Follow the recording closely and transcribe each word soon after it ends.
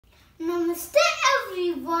Namaste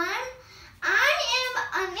everyone. I am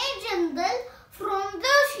Anay Jandal from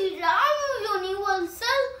the Shri Ram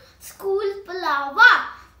Universal School Palava.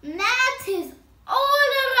 Math is all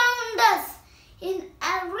around us in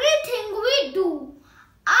everything we do.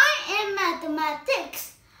 I am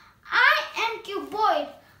mathematics. I am cuboid.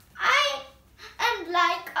 I am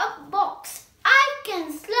like a box. I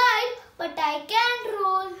can slide but I can't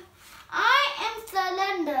roll. I am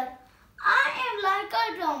cylinder. I am like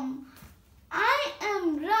a drum. I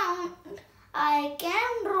am round. I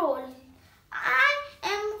can roll. I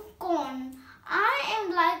am cone. I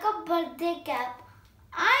am like a birthday cap.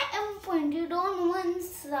 I am pointed on one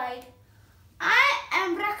side. I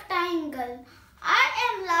am rectangle. I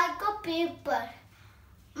am like a paper.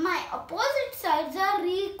 My opposite sides are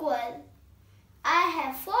equal. I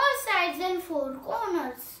have 4 sides and 4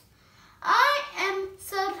 corners. I am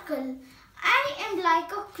circle. I am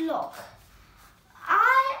like a clock.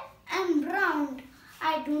 I am round.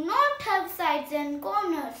 I do not have sides and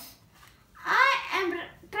corners. I am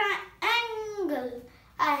triangle.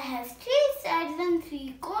 I have 3 sides and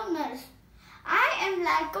 3 corners. I am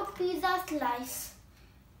like a pizza slice.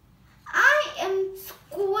 I am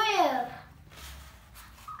square.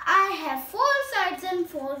 I have 4 sides and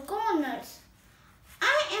 4 corners.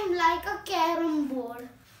 I am like a carom board.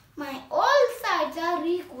 My all sides are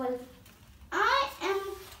equal.